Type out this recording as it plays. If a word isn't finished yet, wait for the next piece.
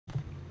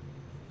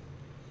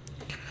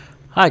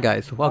Hi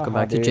guys, welcome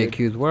back to Dude.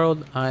 JQ's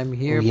World. I'm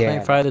here playing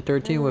Yeah. Friday the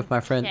 13th with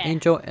my friend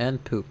Angel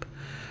and Poop.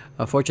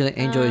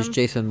 Unfortunately, Angel is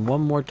Jason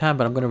one more time,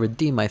 but I'm going to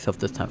redeem myself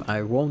this time.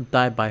 I won't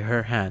die by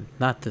her hand.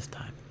 Not this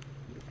time.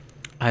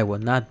 I will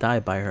not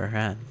die by her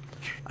hand.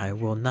 I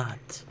will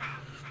not.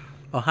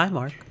 Oh, hi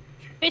Mark.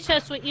 Bitch,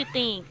 that's what you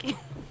think.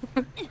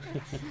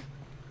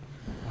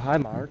 Hi,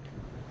 Mark.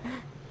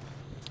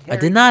 I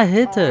did not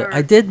hit her.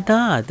 I did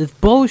not. This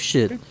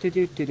bullshit.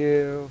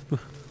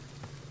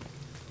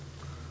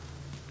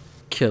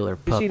 Killer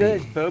You see that?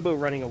 It's puppy. Bobo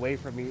running away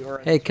from you, or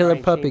Hey, killer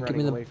Ryan puppy, Shane give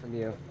me running the... away from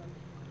you.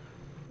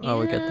 Oh,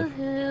 we got the...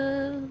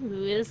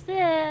 Who is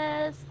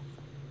this?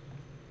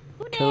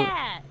 Who Kill...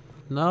 that?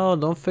 No,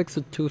 don't fix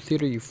a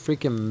two-seater, you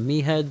freaking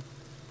meathead.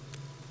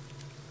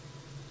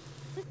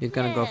 He's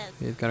gonna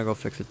go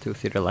fix a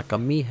two-seater like a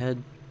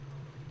meathead.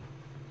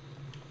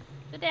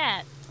 Who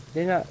that?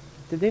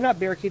 Did they not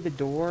barricade the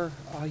door?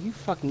 Oh, you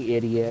fucking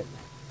idiot.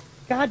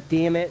 God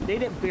damn it. They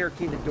didn't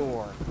barricade the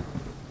door.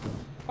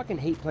 Fucking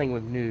hate playing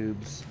with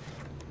noobs.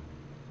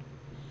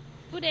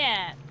 Who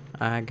that?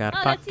 I got a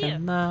pocket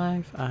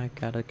knife, I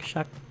got a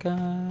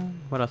shotgun.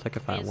 What else I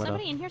can find? Is What else?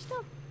 somebody in here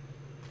still?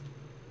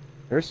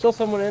 There's still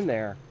someone in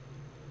there.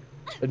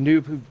 A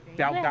noob who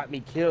about got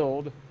me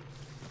killed.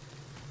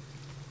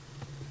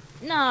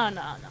 No.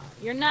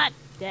 You're not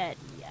dead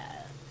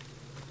yet.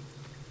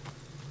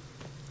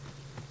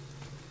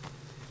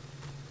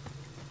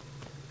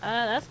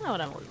 That's not what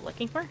I was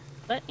looking for.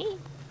 But me.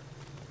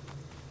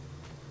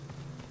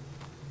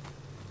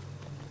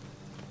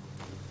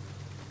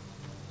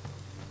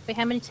 Wait,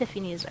 how many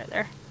Tiffany's are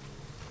there?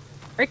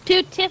 Or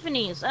 2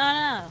 Tiffany's? Oh no.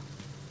 Yeah,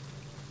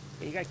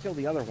 you gotta kill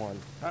the other one,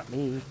 not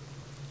me.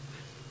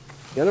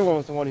 The other one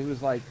was the one who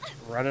was like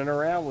running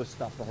around with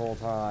stuff the whole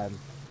time.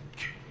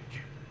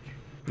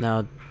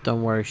 No,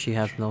 don't worry, she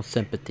has no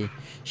sympathy.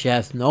 She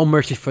has no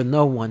mercy for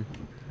no one.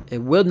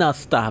 It will not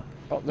stop.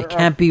 It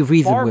can't be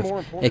reasoned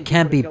with. It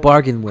can't be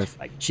bargained with.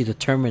 She's a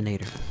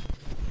Terminator.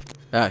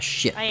 Ah,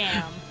 shit. I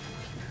am.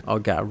 Oh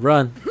god,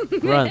 run.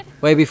 Run.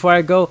 Wait, before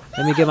I go,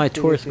 let me get my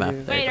tourist map.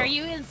 There Wait, you are go.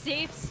 you in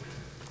safes?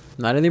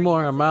 Not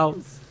anymore, I'm out.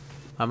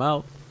 I'm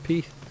out.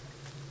 Peace.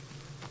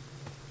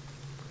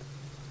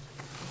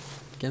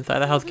 Get inside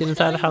the house, get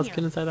inside the house, get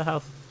inside the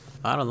house.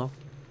 I don't know.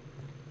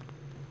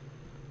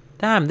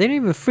 Damn, they didn't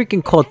even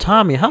freaking call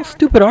Tommy. How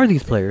stupid are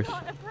these players?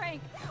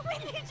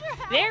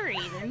 Very,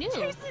 they're new.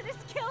 Jason is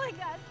killing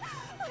us.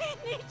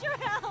 We need your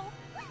help.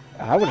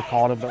 I would have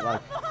called him, but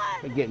like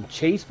been getting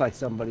chased by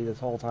somebody this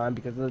whole time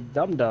because of the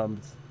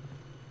dum-dums.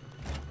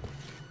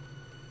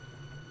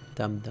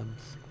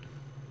 Dum-dums.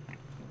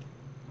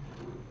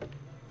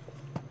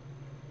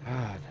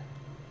 God.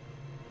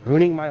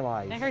 Ruining my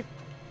life. I heard.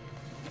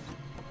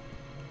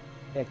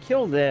 Yeah,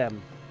 kill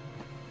them.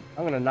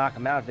 I'm gonna knock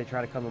them out if they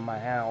try to come to my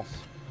house.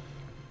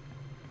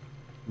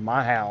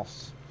 My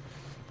house.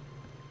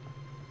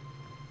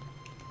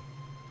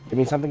 Give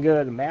me something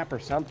good, a map or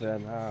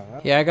something.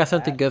 Yeah, I got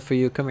something good for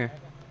you. Come here.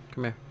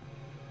 Come here.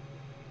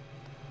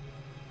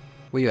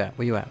 Where you at?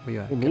 Where you at? Where you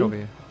at? Me? Get over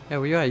here. Yeah,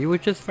 where you at? You were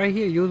just right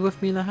here. You were with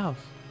me in the house.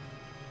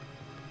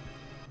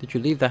 Did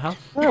you leave the house?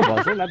 Where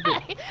was it?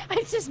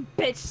 I just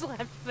bitch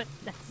slapped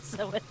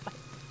Vanessa with my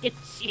fucking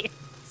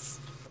shears.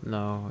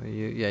 No,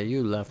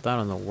 you left. I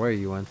don't know where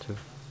you went to.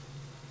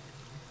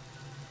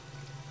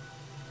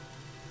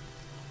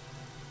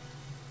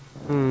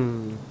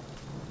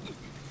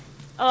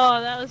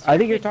 Oh, that was. I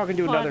think you're talking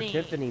to another funny.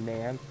 Tiffany,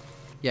 man.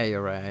 Yeah,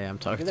 you're right. I am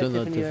talking Is to that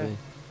another Tiffany, Tiffany.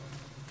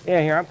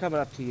 Yeah, here, I'm coming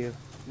up to you.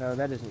 No,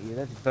 that isn't you.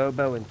 That's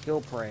Bobo and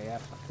Killprey. I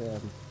fuck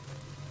them.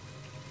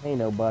 Hey,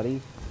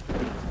 nobody.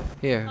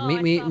 Here, Oh,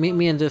 meet I saw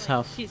me in both this like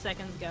house. 2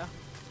 seconds ago.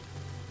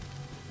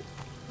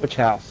 Which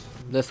house?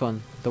 This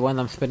one. The one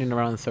I'm spinning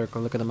around in a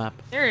circle. Look at the map.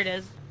 There it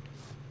is.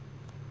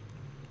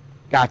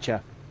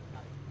 Gotcha.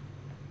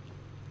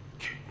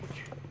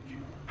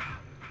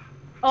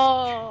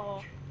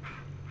 Oh.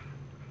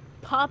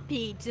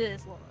 Puppy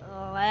just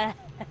left.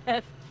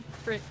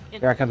 Freaking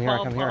Here I come, here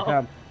I come, here I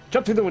come.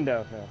 Jump through the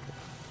window. No.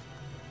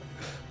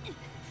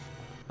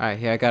 Alright,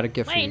 here, I got a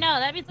gift for you. Wait, no,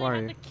 that means Where I are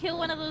have you? to kill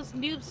one of those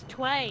noobs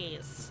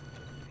twice.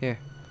 Here.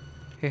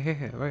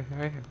 Here. Right here.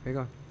 Here you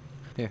go.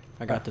 Here,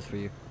 I got this for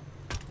you.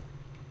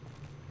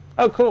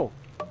 Oh, cool.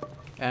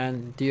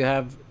 And do you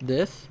have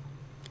this?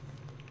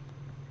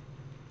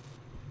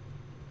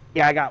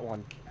 Yeah, I got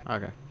one.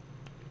 Okay.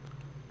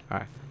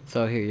 Alright.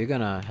 So here, you're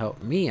gonna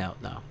help me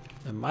out now.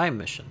 In my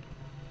mission.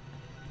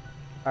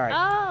 Alright.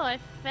 Oh, I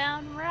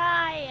found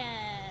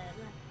Ryan.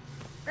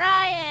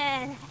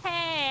 Ryan,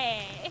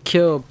 hey.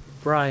 Kill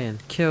Brian.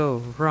 Kill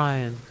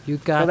Ryan. You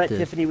got Kill that this.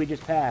 Tiffany we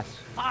just passed.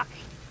 Fuck.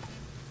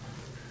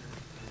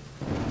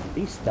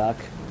 He's stuck.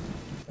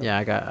 Yeah,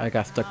 I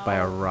got stuck by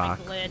a rock.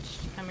 I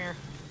glitched. Come here.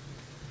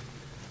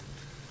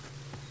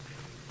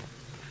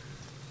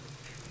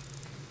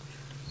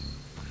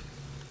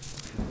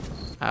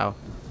 Ow.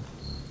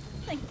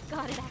 Thank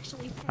God it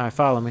actually. Alright,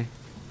 follow me.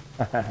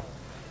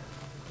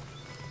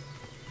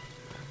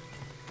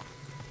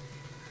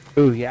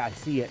 Ooh, yeah, I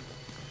see it.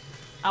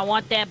 I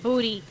want that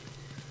booty.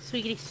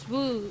 Sweetie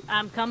swoo.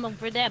 I'm coming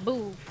for that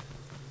boo.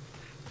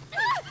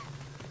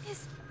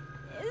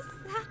 Is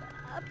that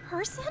a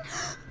person?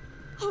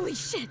 Holy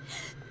shit!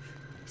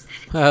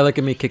 Look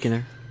at me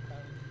kicking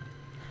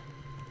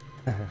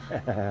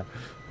her.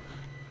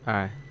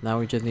 Alright, now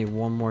we just need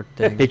one more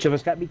That thing. bitch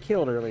almost got me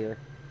killed earlier.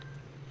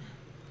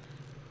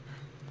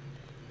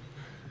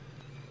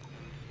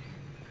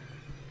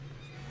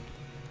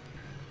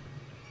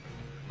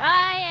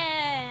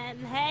 Ryan,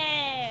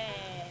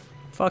 hey.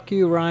 Fuck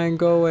you, Ryan,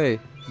 go away.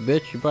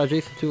 Bitch, you brought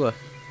Jason to us.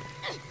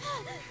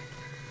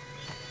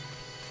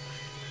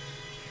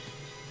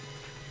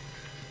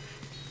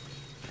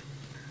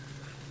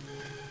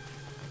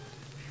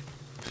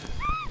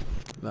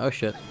 Oh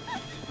shit.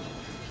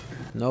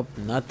 Nope,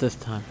 not this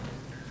time.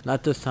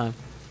 Not this time.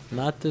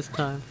 Not this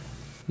time.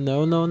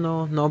 No, no,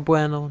 no. No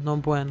bueno. No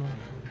bueno.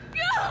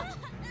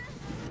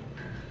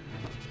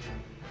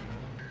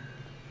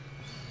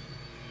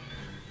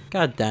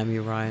 God damn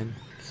you, Ryan.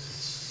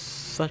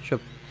 Such a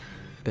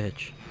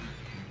bitch.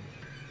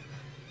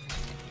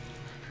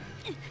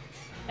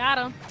 Got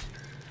him.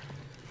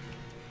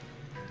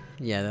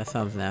 Yeah, that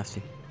sounds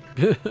nasty.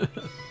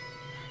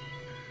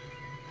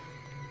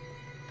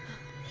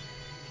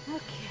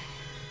 Okay.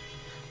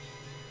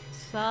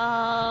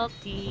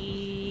 Salty.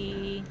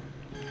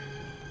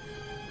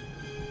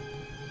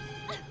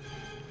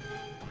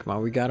 Come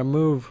on, we gotta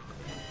move.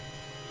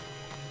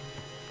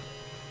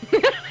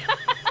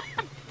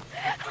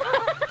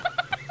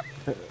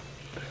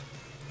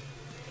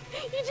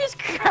 You just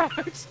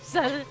crouched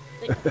suddenly.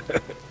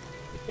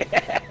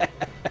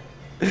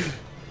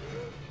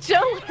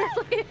 Joe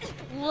literally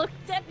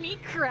looked at me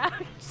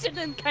crouched and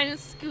then kind of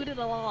scooted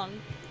along.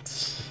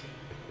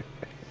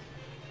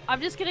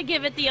 I'm just gonna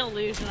give it the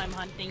illusion I'm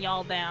hunting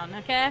y'all down,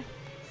 okay? All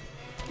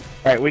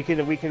right, we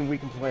can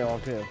play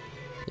on too.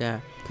 Yeah,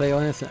 play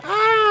on this.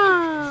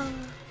 Ah!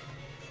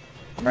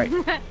 All right,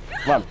 come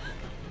on.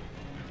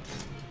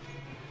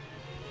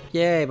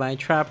 Yay, my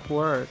trap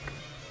worked.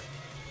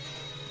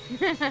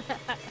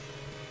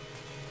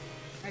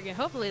 Okay,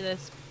 hopefully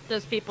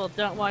those people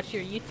don't watch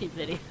your YouTube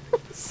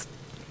videos.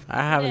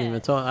 I haven't Yeah.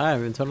 even told. I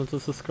haven't told them to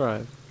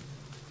subscribe.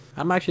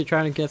 I'm actually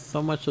trying to get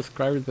so much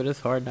subscribers, but it's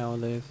hard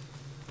nowadays.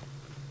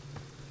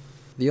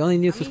 The only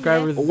new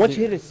subscribers. Well, once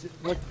you hit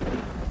what?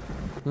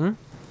 Hmm?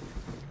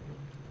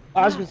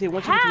 I was gonna say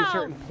once you get to a How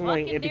certain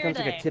point, fucking it becomes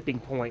dare like a they? tipping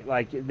point.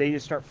 Like they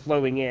just start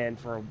flowing in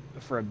for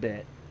a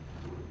bit.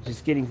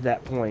 Just getting to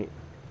that point.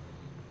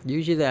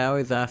 Usually, I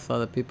always ask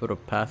other people to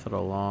pass it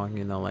along.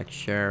 You know, like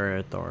share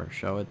it or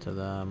show it to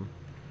them.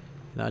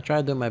 You know, I try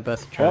to do my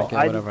best to try Well, to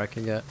get whatever I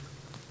can get.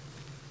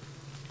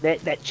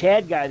 That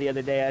Chad guy the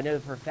other day, I know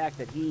for a fact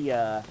that he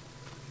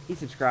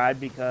subscribed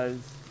because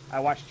I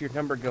watched your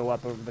number go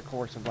up over the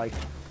course of like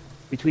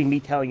between me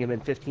telling him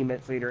and 15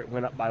 minutes later it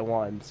went up by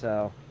 1.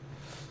 So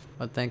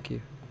Oh, thank you.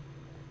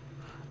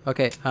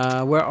 Okay,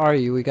 where are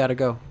you? We gotta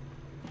go.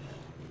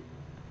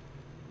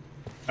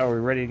 are we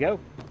ready to go?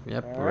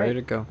 Yep, All we're ready right.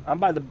 to go. I'm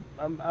by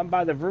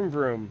the vroom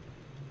vroom.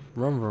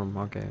 Room.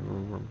 Okay,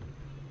 room.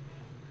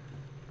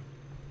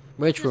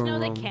 Which Just room? know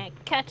they can't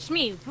catch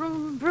me.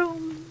 Vroom,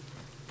 vroom.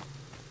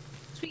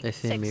 Sweet They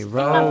see 16, me I'm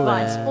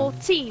Vice rolling.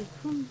 14.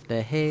 Vroom.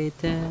 They hate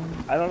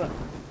them. I don't know.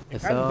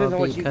 It's kinda all depends on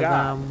what you because got.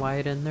 I'm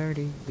white and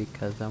nerdy.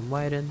 Because I'm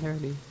white and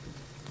nerdy.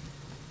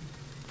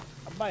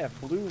 I'm by a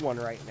blue one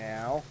right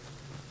now.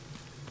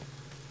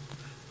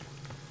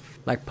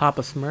 Like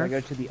Papa Should I go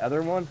Smurf? to the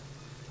other one?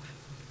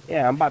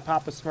 Yeah, I'm by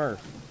Papa Smurf.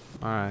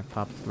 Alright,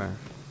 Papa Smurf.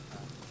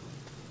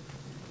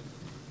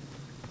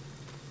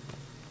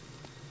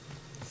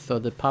 So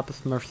did Papa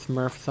Smurf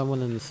smurf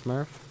someone in the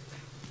Smurf?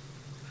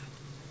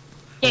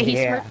 Yeah, he's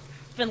Yeah.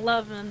 been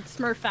loving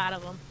Smurf out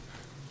of him.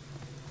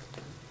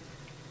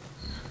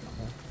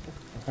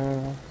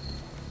 I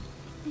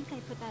think I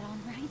put that on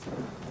right.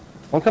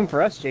 Don't come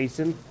for us,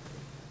 Jason.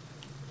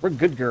 We're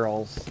good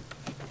girls.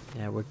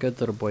 Yeah, we're good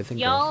little boys and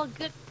girls. Y'all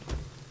good?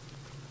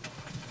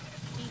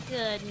 Be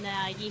good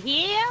now, you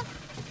hear?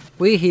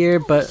 We here,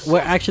 but we're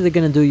actually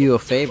gonna do you a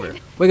favor.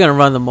 We're gonna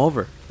run them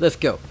over. Let's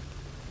go.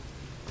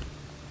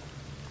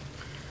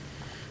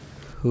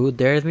 Who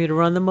dares me to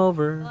run them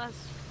over? Last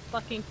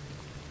fucking.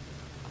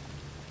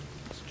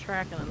 Just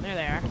tracking them. There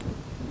they are.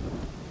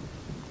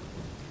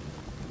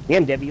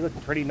 Damn, Debbie, you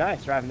look pretty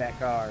nice driving that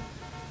car.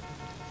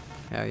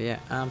 Hell yeah,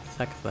 I'm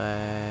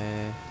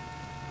sexy.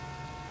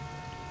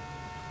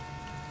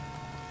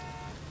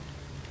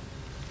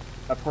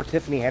 Poor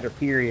Tiffany had her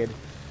period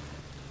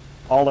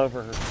all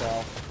over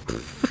herself.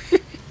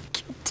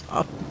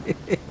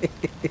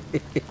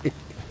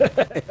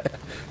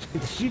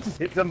 Did she just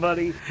hit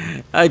somebody?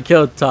 I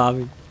killed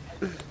Tommy.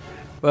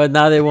 But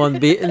now they won't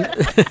be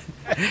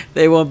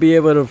they won't be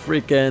able to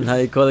freaking how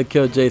you call it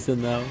kill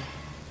Jason now.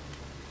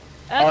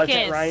 Oh, it's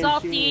Okay, that Ryan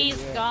Salty's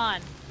Sheen, yeah.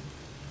 gone.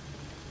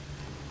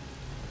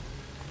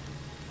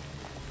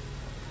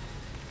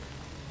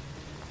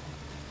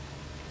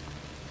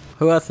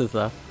 Who else is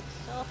left?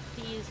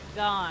 Salty's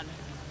gone.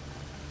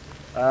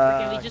 Okay,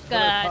 Okay, we just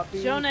got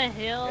Jonah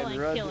Hill and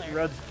Rudd's, Killer.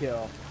 Rudd's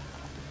kill.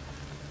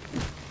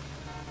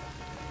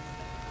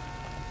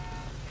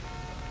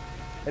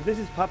 If this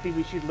is Puppy,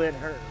 we should let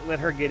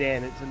her get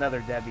in. It's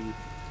another Debbie.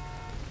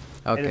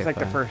 Okay, and it's like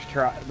fine.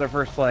 the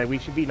first play. We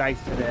should be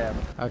nice to them.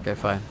 Okay,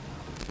 fine.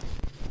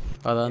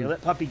 Hold on. Hey,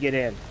 let Puppy get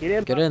in. Get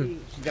in, Get Puppy.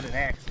 in. She's got an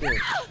axe too.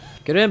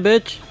 Get in,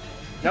 bitch.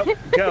 Nope.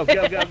 Go,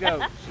 go, go,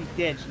 go. She's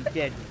dead. She's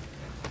dead.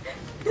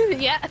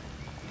 Yeah.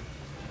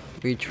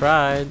 We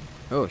tried.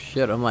 Oh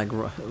shit! I'm like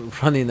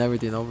running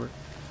everything over.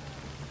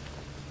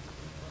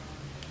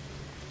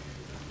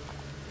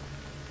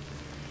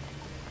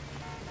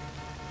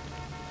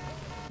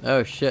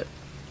 Oh shit!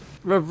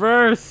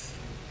 Reverse.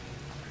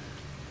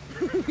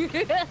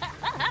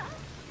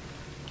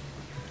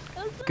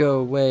 Go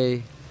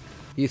away.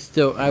 You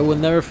still. I will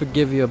never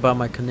forgive you about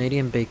my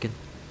Canadian bacon.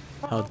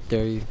 How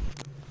dare you?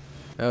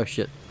 Oh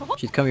shit!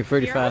 She's coming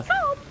pretty Here I fast.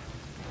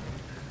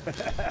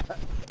 come.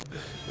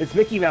 It's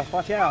Mickey Mouse.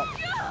 Watch out.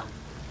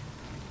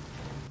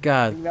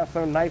 God, Mickey Mouse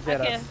throwing knives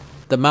at Okay. us.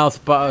 the mouse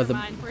bought Never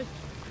mind.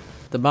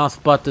 the mouse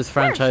bought this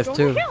Where's franchise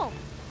Jonah too. Hill?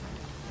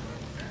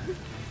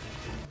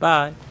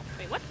 Bye.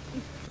 Wait, what?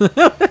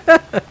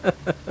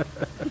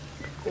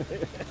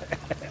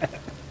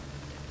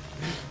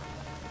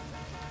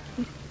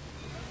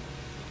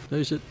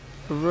 No shit.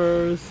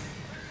 Reverse.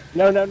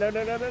 No, no, no,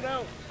 no, no, no,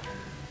 no.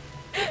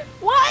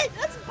 What?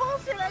 That's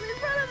bullshit. I'm in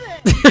front of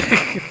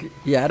it.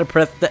 You had to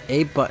press the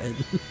A button.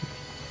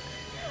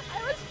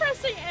 I was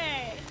pressing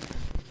A.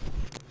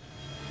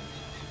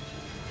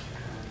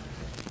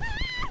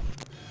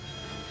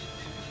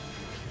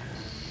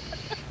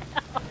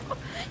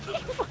 You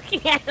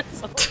fucking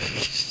asshole.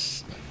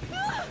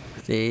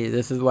 See,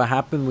 this is what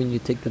happened when you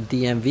take the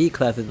DMV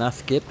class and not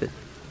skip it.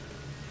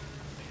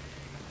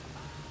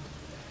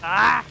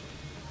 Ah!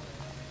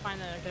 Find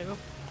that. Go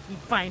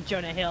find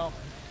Jonah Hill.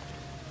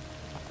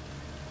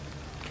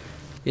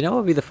 You know what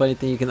would be the funny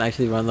thing? You can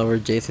actually run over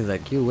Jason's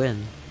like, you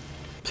win.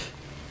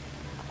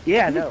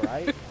 Yeah, I know,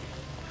 right?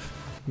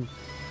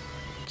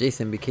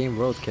 Jason became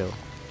roadkill.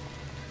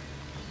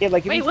 Yeah,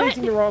 like if Wait, he's what?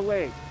 facing the wrong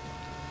way.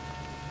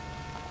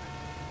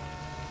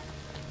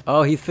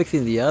 Oh, he's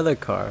fixing the other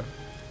car.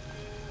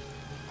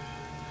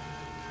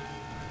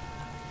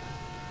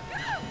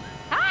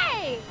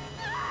 Hi!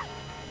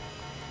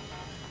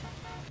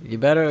 You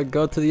better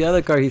go to the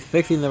other car. He's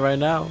fixing it right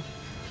now.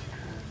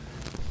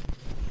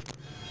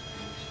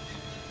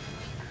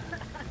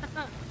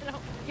 I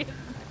don't get it.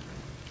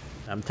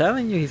 I'm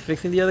telling you, he's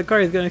fixing the other car.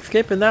 He's gonna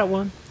escape in that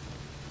one.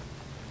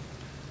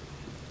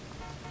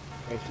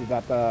 Okay, she's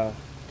about to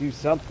do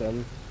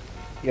something.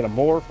 You got a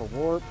morph or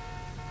warp.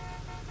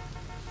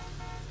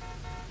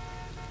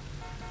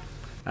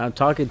 I'm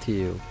talking to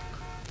you.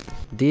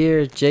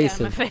 Dear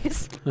Jason. Yeah, my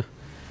face.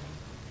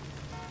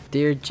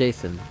 Dear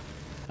Jason,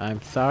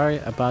 I'm sorry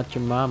about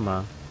your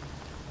mama.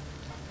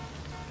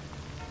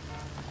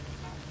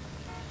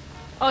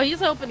 Oh, he's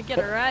hoping to get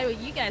a ride with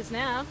you guys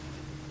now.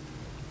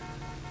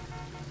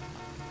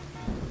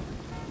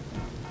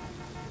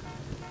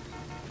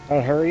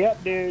 Hurry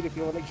up, dude, if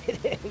you want to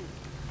get in.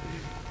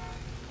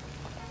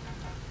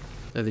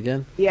 Say it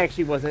again. He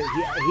actually wasn't.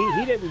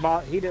 He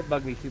didn't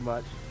bug me too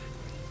much.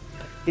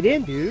 Get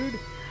in, dude.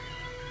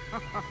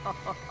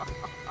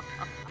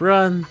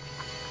 Run.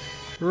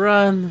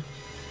 Run.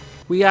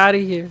 We out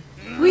of here.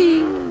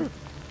 Wee.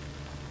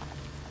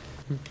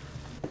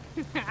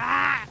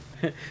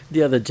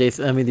 The other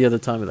Jason, I mean the other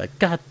Tommy, like,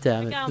 God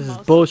damn I it, got this most is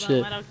of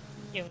bullshit. them. I don't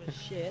give a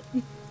shit.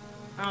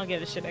 I don't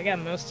give a shit. I got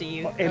most of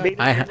you. And they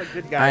I, look like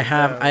good guys,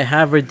 I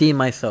have redeemed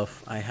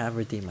myself. I have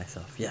redeemed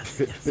myself.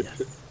 Yes, yes,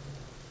 yes.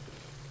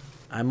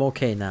 I'm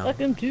okay now.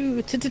 Welcome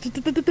to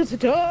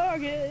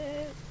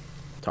Target.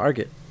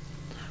 Target.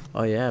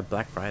 Oh yeah,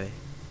 Black Friday.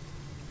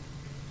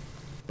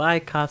 Bye,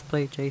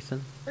 cosplay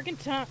Jason. Freaking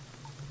Tom.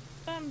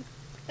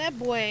 That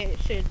boy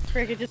should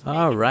freaking just. make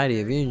Alrighty,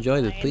 it if you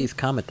enjoyed it, fine. please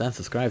comment and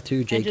subscribe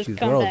to just JQ's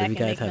come World. back If you and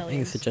guys make have any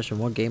millions. suggestion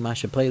what game I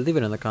should play, leave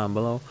it in the comment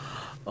below.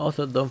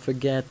 Also, don't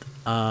forget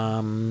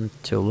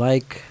to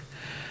like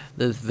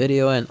this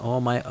video and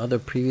all my other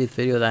previous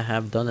videos I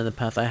have done in the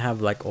past. I have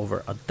like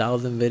over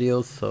 1,000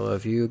 videos, so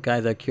if you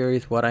guys are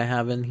curious what I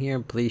have in here,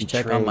 please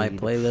check out my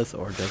Trade. playlist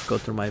or just go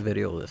through my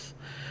video list.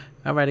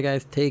 Alrighty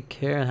guys, take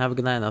care and have a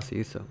good night, and I'll see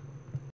you soon.